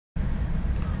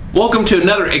Welcome to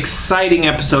another exciting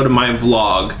episode of my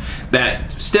vlog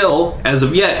that still, as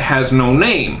of yet, has no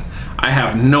name. I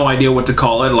have no idea what to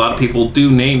call it. A lot of people do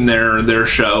name their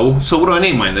show. So what do I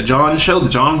name mine? The John Show? The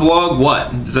John Vlog?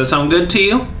 What? Does that sound good to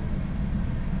you?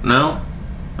 No?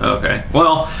 Okay.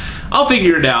 Well, I'll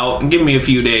figure it out. Give me a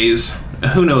few days.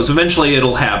 Who knows? Eventually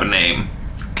it'll have a name.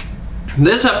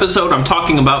 This episode I'm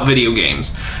talking about video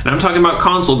games. And I'm talking about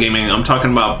console gaming. I'm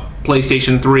talking about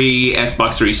PlayStation 3,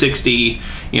 Xbox 360,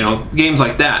 you know, games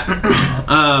like that.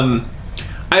 I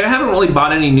haven't really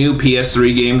bought any new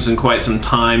PS3 games in quite some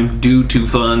time due to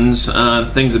funds.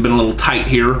 Things have been a little tight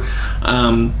here.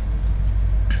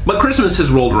 But Christmas has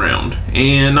rolled around,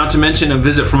 and not to mention a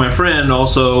visit from my friend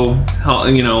also,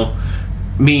 you know,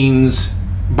 means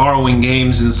borrowing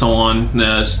games and so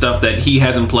on, stuff that he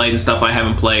hasn't played and stuff I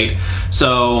haven't played.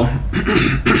 So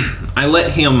I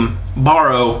let him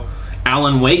borrow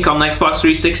Alan Wake on the Xbox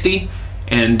 360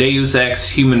 and Deus Ex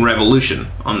Human Revolution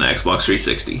on the Xbox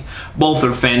 360. Both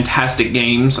are fantastic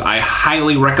games. I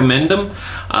highly recommend them,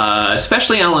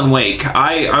 especially Alan Wake.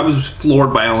 I was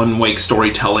floored by Alan Wake's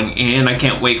storytelling, and I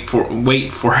can't wait for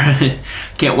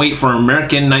can't wait for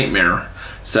American Nightmare.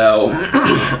 So,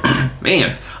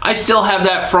 man, I still have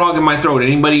that frog in my throat.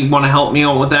 Anybody want to help me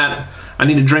out with that? I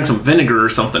need to drink some vinegar or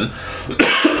something.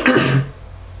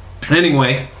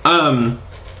 Anyway,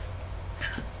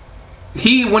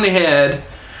 he went ahead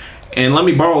and let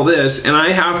me borrow this, and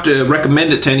I have to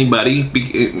recommend it to anybody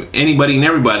and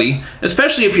everybody,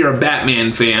 especially if you're a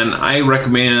Batman fan. I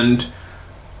recommend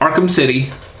Arkham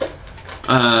City.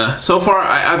 So far,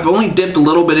 I've only dipped a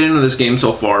little bit into this game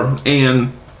so far,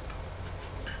 and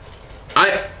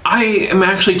I am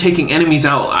actually taking enemies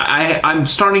out. I'm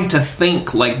starting to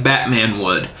think like Batman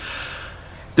would.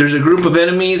 There's a group of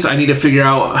enemies. I need to figure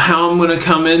out how I'm going to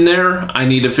come in there. I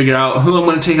need to figure out who I'm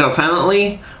going to take out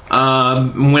silently. When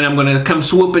I'm going to come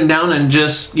swooping down and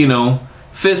just, you know,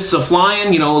 fists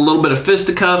a-flying, you know, a little bit of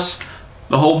fisticuffs,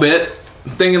 the whole bit.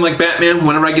 Thinking like Batman,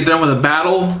 whenever I get done with a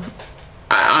battle,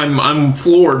 I'm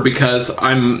floored because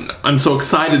I'm so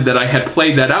excited that I had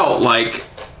played that out like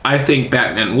I think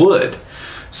Batman would.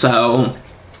 So,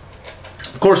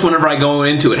 of course, whenever I go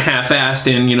into it half-assed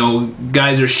and, you know,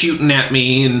 guys are shooting at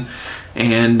me and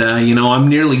you know, I'm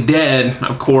nearly dead,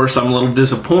 of course, I'm a little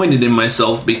disappointed in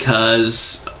myself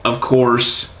because, of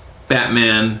course,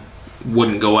 Batman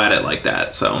wouldn't go at it like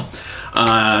that. So,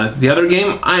 the other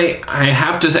game, I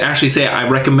have to actually say I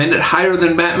recommend it higher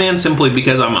than Batman simply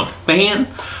because I'm a fan.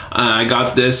 I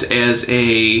got this as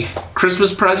a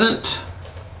Christmas present.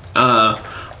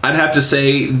 I'd have to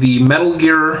say the Metal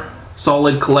Gear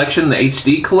Solid collection, the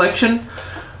HD collection,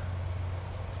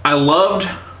 I loved.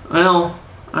 Well,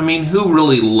 I mean, who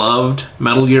really loved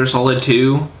Metal Gear Solid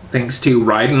 2 thanks to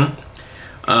Raiden?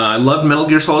 I loved Metal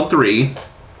Gear Solid 3,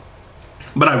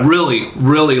 but I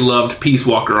really loved Peace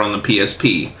Walker on the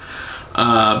PSP.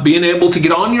 Being able to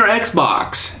get on your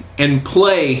Xbox and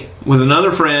play with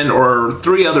another friend or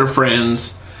 3 other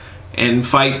friends and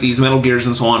fight these Metal Gears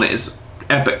and so on is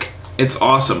epic. It's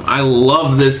awesome. I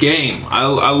love this game. I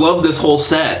love this whole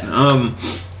set. I'm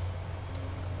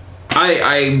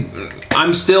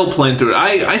still playing through it.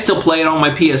 I still play it on my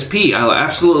PSP. I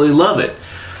absolutely love it.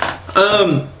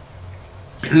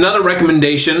 Another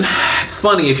recommendation. It's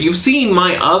funny, if you've seen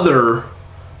my other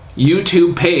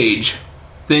YouTube page,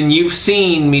 then you've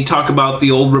seen me talk about the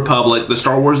Old Republic, the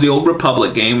Star Wars The Old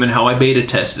Republic game, and how I beta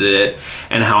tested it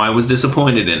and how I was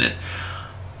disappointed in it.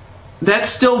 That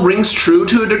still rings true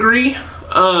to a degree.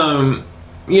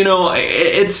 You know,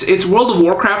 it's World of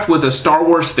Warcraft with a Star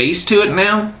Wars face to it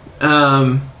now.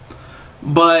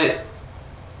 But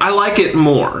I like it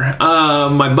more.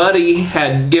 My buddy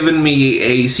had given me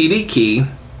a CD key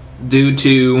due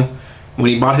to when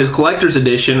he bought his collector's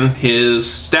edition,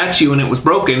 his statue and it was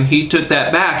broken. He took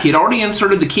that back. He had already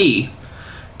inserted the key.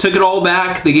 Took it all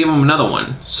back. They gave him another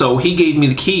one. So he gave me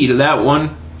the key to that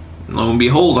one. Lo and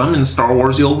behold, I'm in Star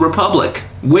Wars The Old Republic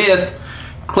with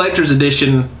collector's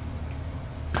edition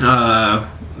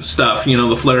stuff, you know,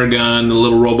 the flare gun, the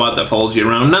little robot that follows you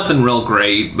around. Nothing real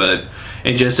great, but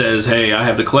it just says, hey, I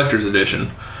have the collector's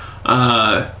edition.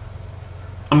 I'm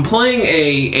playing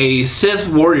a Sith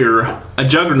warrior, a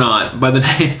juggernaut by the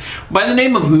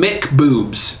name of Mick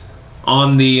Boobs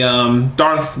on the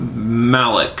Darth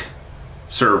Malik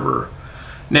server.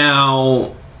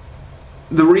 Now,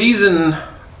 the reason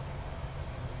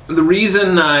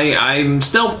I'm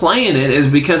still playing it is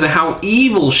because of how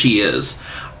evil she is.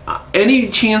 Any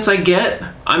chance I get,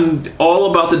 I'm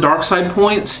all about the dark side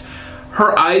points.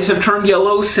 Her eyes have turned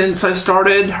yellow since I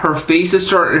started. Her face is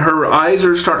her eyes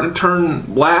are starting to turn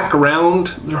black around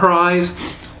her eyes.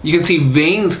 You can see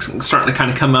veins starting to kind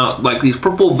of come out, like these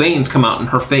purple veins come out in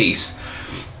her face.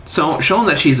 So showing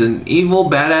that she's an evil,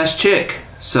 badass chick.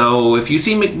 So if you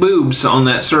see McBoobs on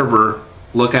that server,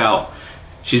 look out.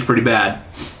 She's pretty bad.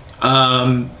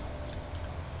 One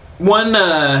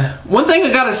thing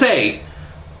I gotta say,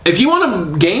 if you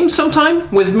want to game sometime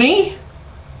with me,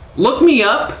 look me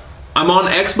up. I'm on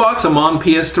Xbox, I'm on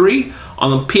PS3.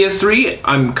 On the PS3,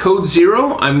 I'm Code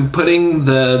Zero. I'm putting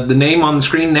the name on the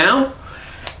screen now.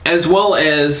 As well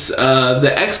as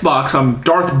the Xbox, I'm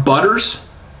Darth Butters.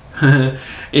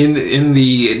 in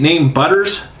the name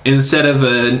Butters, instead of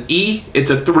an E,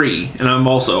 it's a 3. And I'm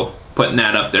also putting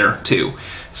that up there too.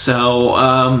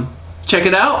 So check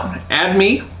it out, add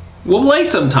me. We'll play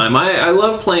sometime. I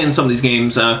love playing some of these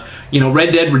games. You know,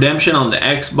 Red Dead Redemption on the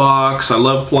Xbox. I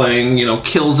love playing, you know,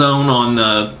 Killzone on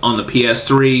the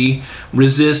PS3,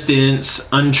 Resistance,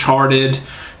 Uncharted.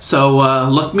 So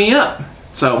look me up.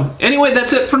 So anyway,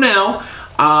 that's it for now.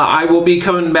 I will be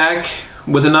coming back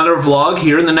with another vlog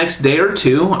here in the next day or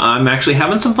two. I'm actually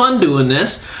having some fun doing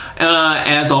this.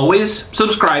 As always,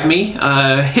 subscribe me.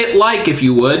 Hit like if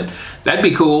you would. That'd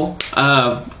be cool.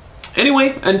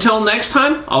 Anyway, until next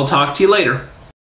time, I'll talk to you later.